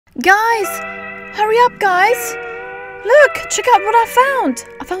Guys! Hurry up, guys! Look! Check out what I found!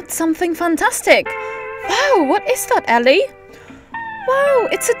 I found something fantastic! Wow, what is that, Elly? Wow,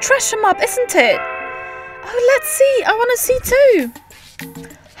 it's a treasure map, isn't it? Oh, let's see! I want to see too!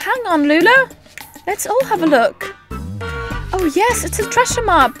 Hang on, Loula! Let's all have a look! Oh yes, it's a treasure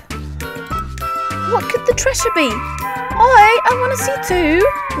map! What could the treasure be? I want to see too!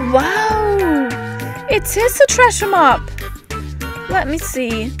 Wow! It is a treasure map! Let me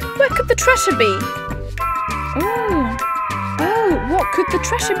see. Where could the treasure be? Oh, what could the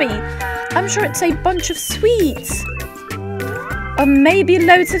treasure be? I'm sure it's a bunch of sweets. Or maybe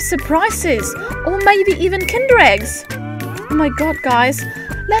loads of surprises. Or maybe even Kinder eggs. Oh my god, guys.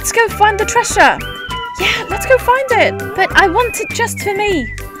 Let's go find the treasure. Yeah, let's go find it. But I want it just for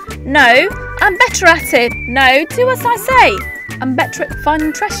me. No, I'm better at it. No, do as I say. I'm better at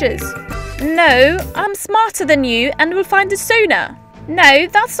finding treasures. No, I'm smarter than you and will find it sooner. No,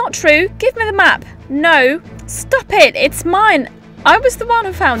 that's not true. Give me the map. No, stop it. It's mine. I was the one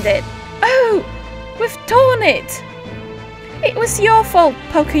who found it. Oh, we've torn it. It was your fault,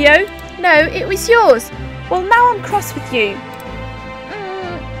 POCOYO. No, it was yours. Well, now I'm cross with you.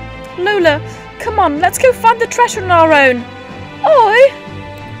 Loula, come on. Let's go find the treasure on our own.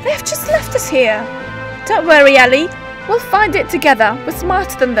 Oi, they've just left us here. Don't worry, Elly. We'll find it together. We're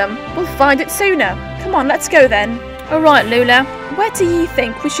smarter than them. We'll find it sooner. Come on, let's go then. Alright, Loula. Where do you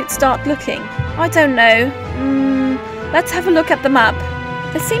think we should start looking? I don't know. Let's have a look at the map.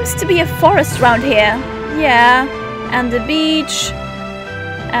 There seems to be a forest around here. Yeah. And a beach.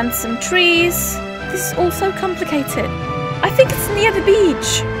 And some trees. This is all so complicated. I think it's near the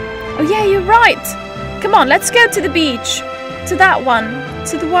beach. Oh yeah, you're right. Come on, let's go to the beach. To that one.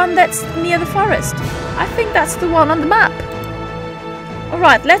 To the one that's near the forest. I think that's the one on the map.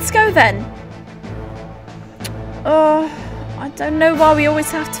 Alright, let's go then. I don't know why we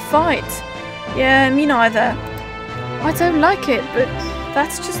always have to fight. Yeah, me neither. I don't like it, but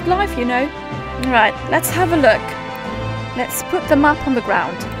that's just life, you know. Alright, let's have a look. Let's put the map on the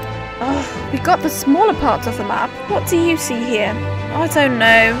ground. We got the smaller part of the map. What do you see here? I don't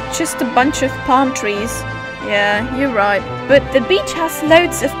know. Just a bunch of palm trees. Yeah, you're right. But the beach has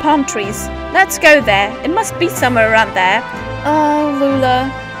loads of palm trees. Let's go there. It must be somewhere around there. Oh,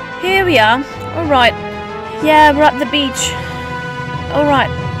 Loula. Here we are. Alright. Yeah, we're at the beach. Alright.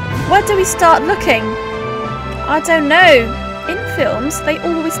 Where do we start looking? I don't know. In films, they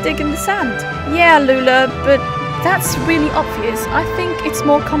always dig in the sand. Yeah, Loula, but that's really obvious. I think it's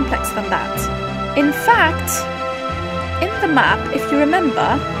more complex than that. In fact, in the map, if you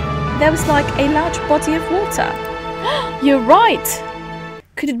remember, there was like a large body of water. You're right.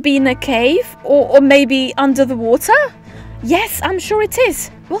 Could it be in a cave? Or maybe under the water? Yes, I'm sure it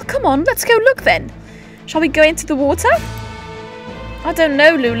is. Well, come on, let's go look then. Shall we go into the water? I don't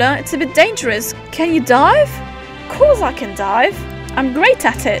know, Loula. It's a bit dangerous. Can you dive? Of course I can dive. I'm great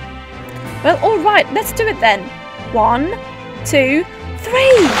at it. Well, alright, let's do it then. 1, 2, 3.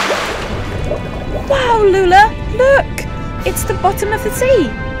 Wow, Loula, look. It's the bottom of the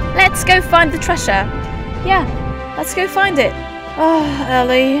sea. Let's go find the treasure. Yeah, let's go find it. Oh,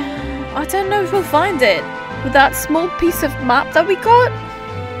 Elly, I don't know if we'll find it. With that small piece of map that we got?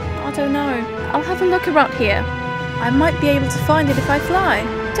 I don't know. I'll have a look around here. I might be able to find it if I fly.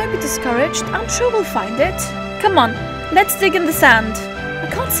 Don't be discouraged. I'm sure we'll find it. Come on, let's dig in the sand. I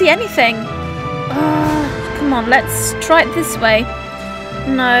can't see anything. Come on, let's try it this way.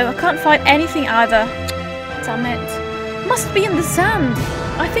 No, I can't find anything either. Damn it. Must be in the sand.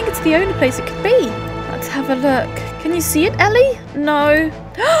 I think it's the only place it could be. Let's have a look. Can you see it, Elly? No.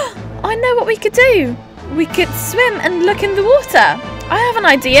 I know what we could do. We could swim and look in the water. I have an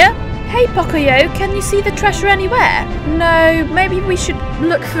idea. Hey, POCOYO, can you see the treasure anywhere? No, maybe we should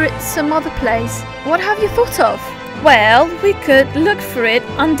look for it some other place. What have you thought of? Well, we could look for it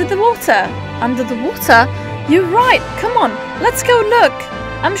under the water. Under the water? You're right. Come on, let's go look.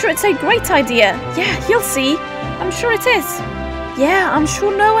 I'm sure it's a great idea. Yeah, you'll see. I'm sure it is. Yeah, I'm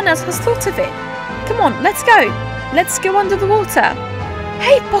sure no one else has thought of it. Come on, let's go. Let's go under the water.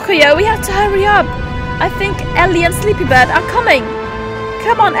 Hey, POCOYO, we have to hurry up. I think Elly and Sleepy Bird are coming.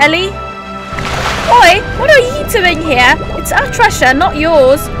 Come on, Elly. Oi, what are you doing here? It's our treasure, not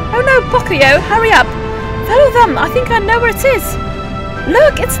yours. Oh no, POCOYO, hurry up. Follow them, I think I know where it is.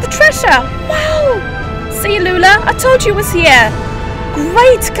 Look, it's the treasure. Wow. See, Loula, I told you it was here.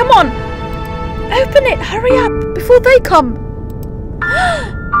 Great, come on. Open it, hurry up, before they come.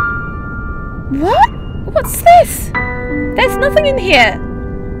 What? What's this? There's nothing in here.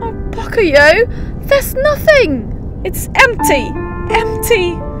 Oh, POCOYO, there's nothing. It's empty.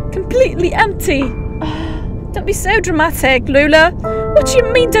 Empty. Completely empty. Don't be so dramatic, Loula. What do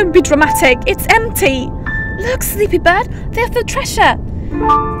you mean don't be dramatic? It's empty. Look, Sleepy Bird, there's the treasure.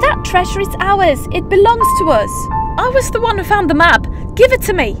 That treasure is ours. It belongs to us. I was the one who found the map. Give it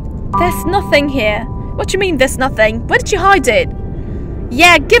to me. There's nothing here. What do you mean there's nothing? Where did you hide it?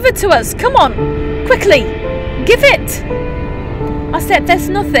 Yeah, give it to us. Come on. Quickly. Give it. I said there's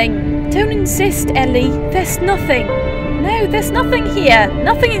nothing. Don't insist, Elly. There's nothing. No, there's nothing here.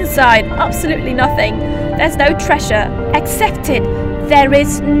 Nothing inside. Absolutely nothing. There's no treasure. Accept it. There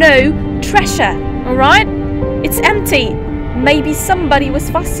is no treasure. Alright? It's empty. Maybe somebody was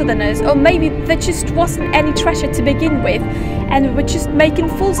faster than us, or maybe there just wasn't any treasure to begin with, and we were just making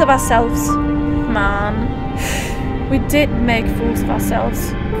fools of ourselves. Man, we did make fools of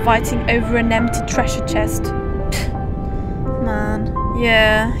ourselves, fighting over an empty treasure chest. Man,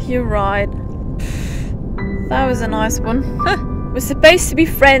 yeah, you're right. That was a nice one. We're supposed to be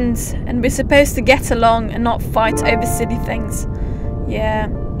friends, and we're supposed to get along and not fight over silly things. Yeah,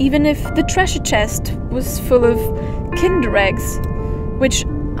 even if the treasure chest was full of Kinder eggs, which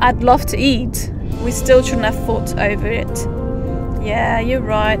I'd love to eat, we still shouldn't have fought over it. Yeah, you're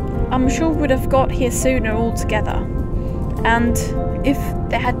right. I'm sure we'd have got here sooner all together. And if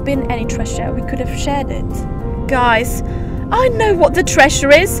there had been any treasure, we could have shared it. Guys, I know what the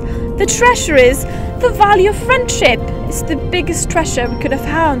treasure is. The treasure is the value of friendship. It's the biggest treasure we could have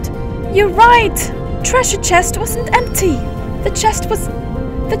found. You're right. Treasure chest wasn't empty. The chest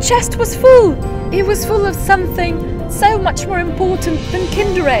was full. It was full of something so much more important than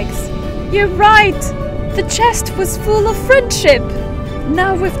Kinder eggs. You're right. The chest was full of friendship.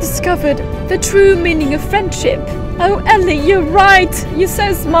 Now we've discovered the true meaning of friendship. Oh, Elly, you're right. You're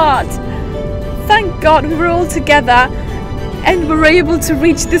so smart. Thank God we were all together and were able to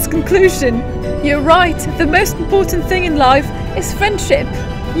reach this conclusion. You're right. The most important thing in life is friendship.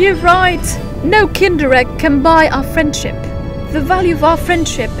 You're right. No Kinder egg can buy our friendship. The value of our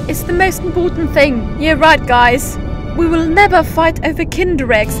friendship is the most important thing. You're right, guys. We will never fight over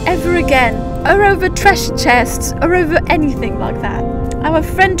Kinder eggs ever again, or over treasure chests, or over anything like that. Our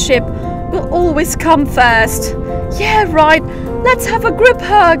friendship will always come first. Yeah, right. Let's have a group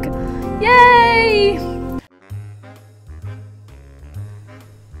hug. Yay!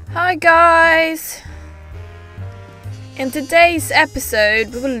 Hi, guys. In today's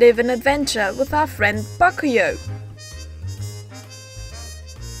episode, we will live an adventure with our friend POCOYO.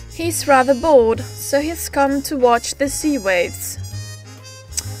 He's rather bored, so he's come to watch the sea waves.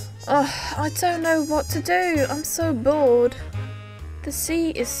 Oh, I don't know what to do. I'm so bored. The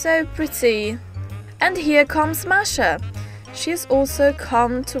sea is so pretty. And here comes Masha. She's also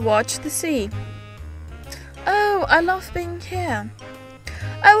come to watch the sea. Oh, I love being here.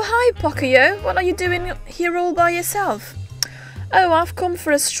 Oh, hi, POCOYO. What are you doing here all by yourself? Oh, I've come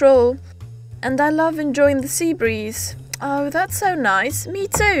for a stroll. And I love enjoying the sea breeze. Oh, that's so nice. Me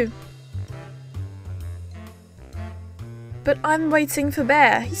too. But I'm waiting for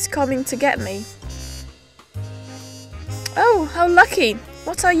Bear. He's coming to get me. Oh, how lucky.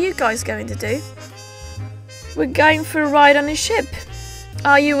 What are you guys going to do? We're going for a ride on his ship.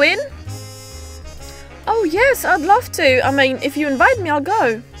 Are you in? Oh, yes, I'd love to. I mean, if you invite me, I'll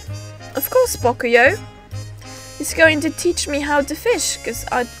go. Of course, POCOYO. He's going to teach me how to fish, because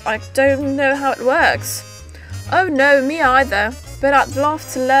I don't know how it works. Oh no, me either, but I'd love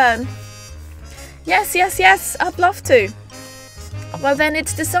to learn. Yes, I'd love to. Well then,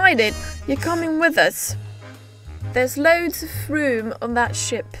 it's decided. You're coming with us. There's loads of room on that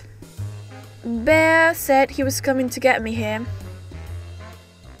ship. Bear said he was coming to get me here.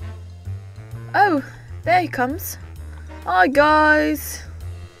 Oh, there he comes. Hi guys.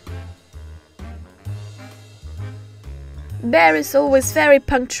 Bear is always very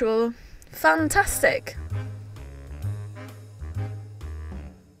punctual. Fantastic.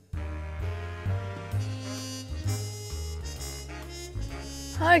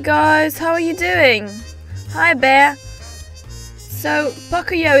 Hi guys, how are you doing? Hi Bear. So,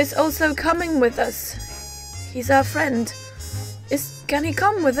 POCOYO is also coming with us. He's our friend. Can he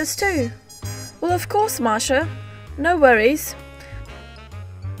come with us too? Well, of course, Masha. No worries.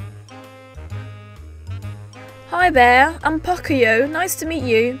 Hi Bear, I'm POCOYO. Nice to meet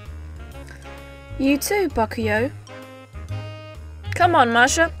you. You too, POCOYO. Come on,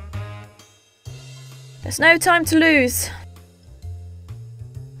 Masha. There's no time to lose.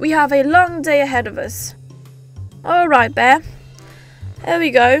 We have a long day ahead of us. Alright, Bear. Here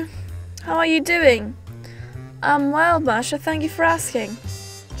we go. How are you doing? I'm well, Masha. Thank you for asking.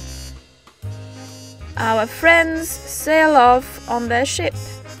 Our friends sail off on their ship.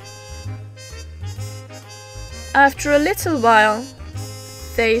 After a little while,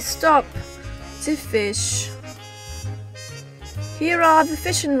 they stop to fish. Here are the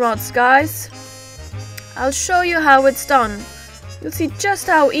fishing rods, guys. I'll show you how it's done. You'll see just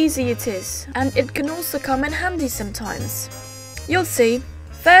how easy it is, and it can also come in handy sometimes. You'll see.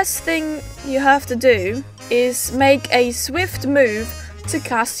 First thing you have to do is make a swift move to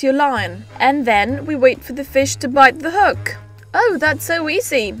cast your line, and then we wait for the fish to bite the hook. Oh, that's so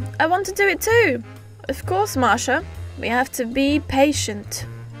easy. I want to do it too. Of course, Masha. We have to be patient.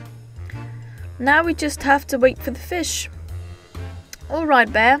 Now we just have to wait for the fish.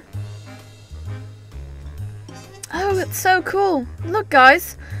 Alright, Bear. Oh, it's so cool. Look,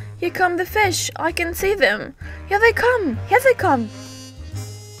 guys. Here come the fish. I can see them. Here they come. Here they come.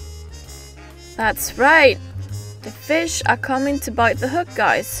 That's right. The fish are coming to bite the hook,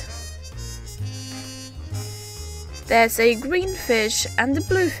 guys. There's a green fish and a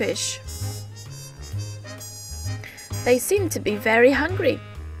blue fish. They seem to be very hungry.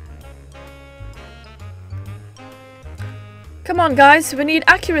 Come on, guys, we need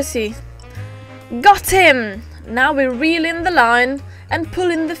accuracy. Got him! Now we reel in the line and pull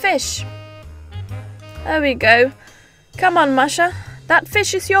in the fish. There we go. Come on, Masha. That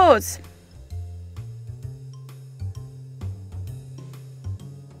fish is yours.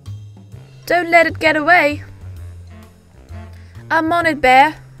 Don't let it get away. I'm on it,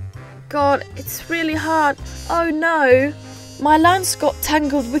 Bear. God, it's really hard. Oh no, my lines got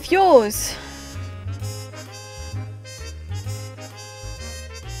tangled with yours.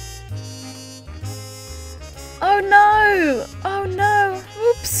 Oh no, oh no,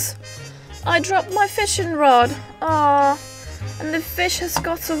 oops. I dropped my fishing rod. Ah, and the fish has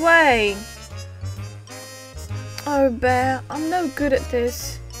got away. Oh, Bear, I'm no good at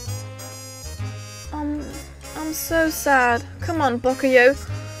this. I'm so sad. Come on, POCOYO.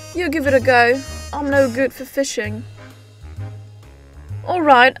 You give it a go. I'm no good for fishing.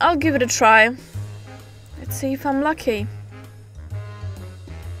 Alright, I'll give it a try. Let's see if I'm lucky.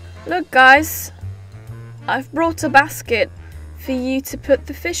 Look, guys. I've brought a basket for you to put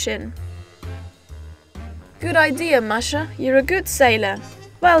the fish in. Good idea, Masha. You're a good sailor.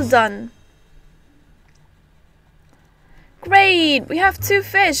 Well done. Great! We have 2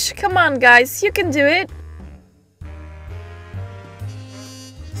 fish. Come on, guys. You can do it.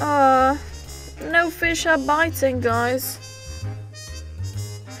 No fish are biting, guys.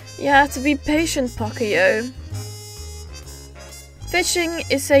 You have to be patient, POCOYO. Fishing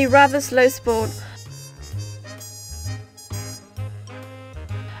is a rather slow sport.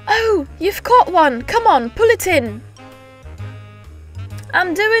 Oh, you've caught one. Come on, pull it in.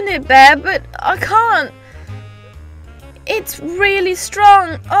 I'm doing it, Bear, but I can't. It's really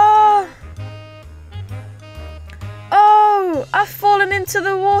strong. Oh, I've fallen into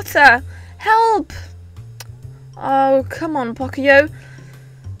the water. Help! Oh, come on, POCOYO.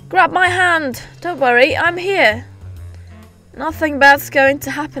 Grab my hand. Don't worry, I'm here. Nothing bad's going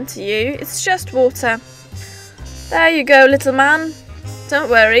to happen to you. It's just water. There you go, little man. Don't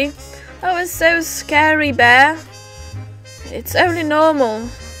worry. That was so scary, Bear. It's only normal.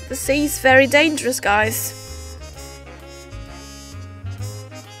 The sea's very dangerous, guys.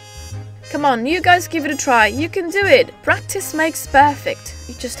 Come on, you guys give it a try. You can do it. Practice makes perfect.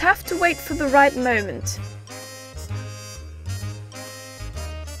 You just have to wait for the right moment.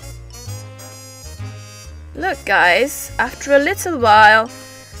 Look, guys, after a little while,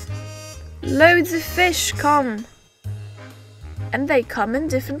 loads of fish come. And they come in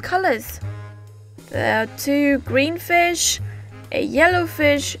different colours. There are 2 green fish, a yellow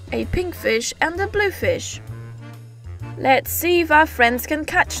fish, a pink fish and a blue fish. Let's see if our friends can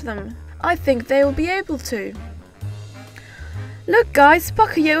catch them. I think they will be able to. Look, guys,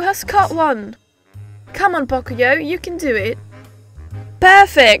 POCOYO has caught one. Come on, POCOYO, you can do it.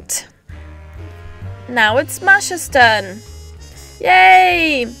 Perfect! Now it's Masha's turn.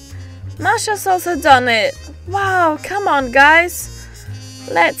 Yay! Masha's also done it. Wow, come on, guys.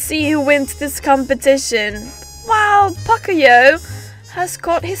 Let's see who wins this competition. Wow, POCOYO has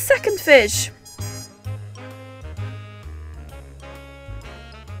caught his 2nd fish.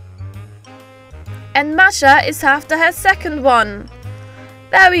 And Masha is after her 2nd one.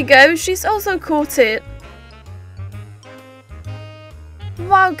 There we go, she's also caught it.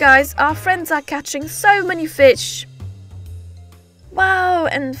 Wow, guys, our friends are catching so many fish. Wow,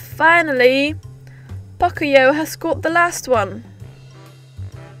 and finally, POCOYO has caught the last one.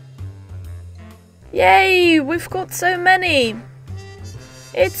 Yay, we've caught so many.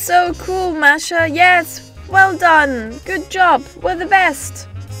 It's so cool, Masha. Yes, well done. Good job, we're the best.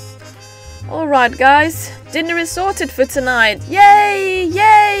 Alright, guys, dinner is sorted for tonight. Yay,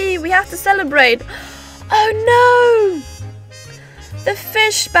 yay, we have to celebrate. Oh no! The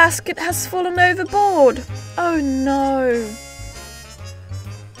fish basket has fallen overboard. Oh no.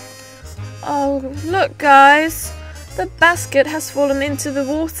 Oh, look guys, the basket has fallen into the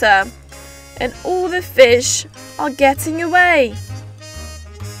water and all the fish are getting away.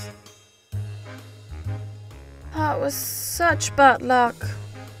 That was such bad luck.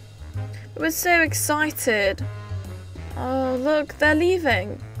 We were so excited. Oh, look, they're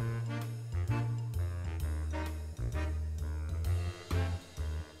leaving.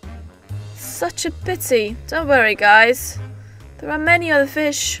 Such a pity. Don't worry, guys. There are many other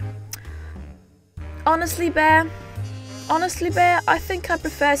fish. Honestly, Bear, I think I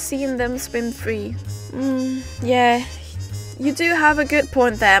prefer seeing them swim free. Yeah, you do have a good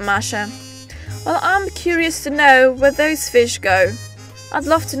point there, Masha. Well, I'm curious to know where those fish go. I'd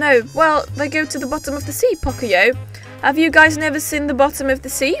love to know. Well, they go to the bottom of the sea, POCOYO. Have you guys never seen the bottom of the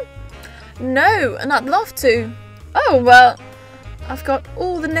sea? No, and I'd love to. Oh, well, I've got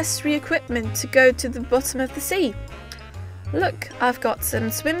all the necessary equipment to go to the bottom of the sea. Look, I've got some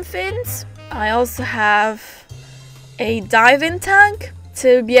swim fins. I also have a diving tank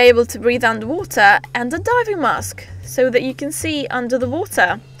to be able to breathe underwater and a diving mask so that you can see under the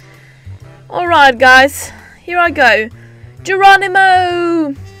water. Alright guys, here I go.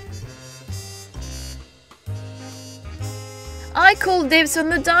 Geronimo! I call dibs on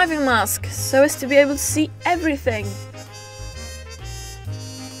the diving mask so as to be able to see everything.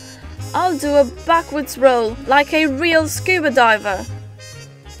 I'll do a backwards roll like a real scuba diver.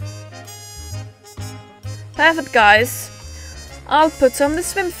 Perfect guys. I'll put on the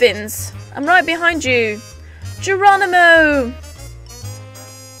swim fins. I'm right behind you. Geronimo!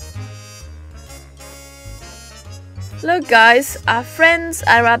 Look guys, our friends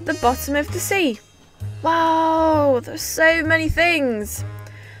are at the bottom of the sea. Wow, there's so many things.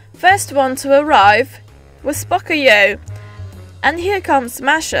 First one to arrive was POCOYO. And here comes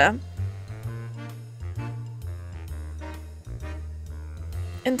Masha.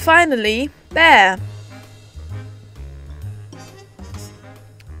 And finally, Bear.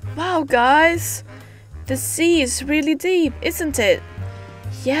 Wow guys, the sea is really deep, isn't it?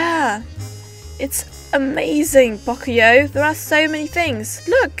 Yeah, it's amazing, POCOYO. There are so many things.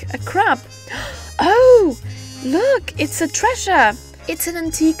 Look, a crab. Oh, look, it's a treasure. It's an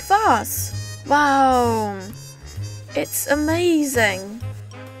antique vase. Wow, it's amazing.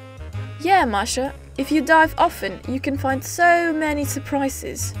 Yeah, Masha, if you dive often, you can find so many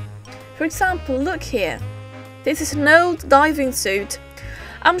surprises. For example, look here. This is an old diving suit.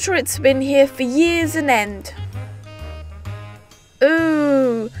 I'm sure it's been here for years on end.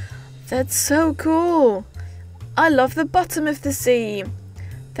 Ooh, that's so cool. I love the bottom of the sea.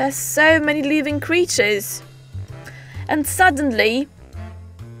 There's so many living creatures. And suddenly,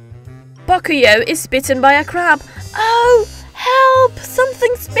 POCOYO is bitten by a crab. Oh, help!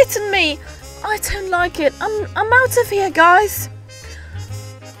 Something's bitten me. I don't like it. I'm out of here, guys.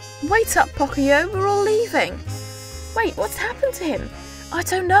 Wait up, POCOYO. We're all leaving. Wait, what's happened to him? I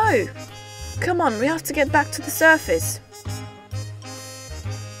don't know. Come on, we have to get back to the surface.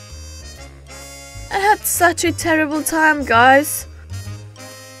 I had such a terrible time, guys.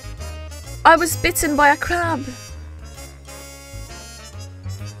 I was bitten by a crab.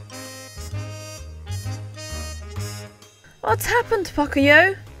 What's happened,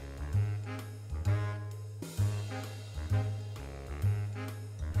 POCOYO?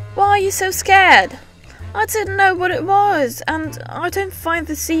 Why are you so scared? I didn't know what it was, and I don't find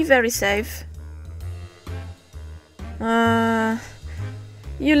the sea very safe.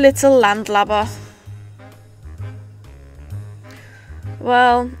 You little landlubber.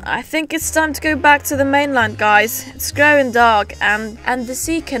 Well, I think it's time to go back to the mainland, guys. It's growing dark, and the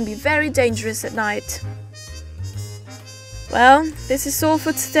sea can be very dangerous at night. Well, this is all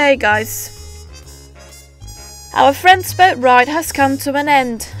for today, guys. Our friend's boat ride has come to an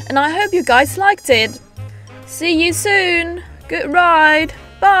end, and I hope you guys liked it. See you soon. Good ride.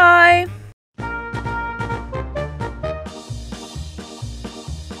 Bye.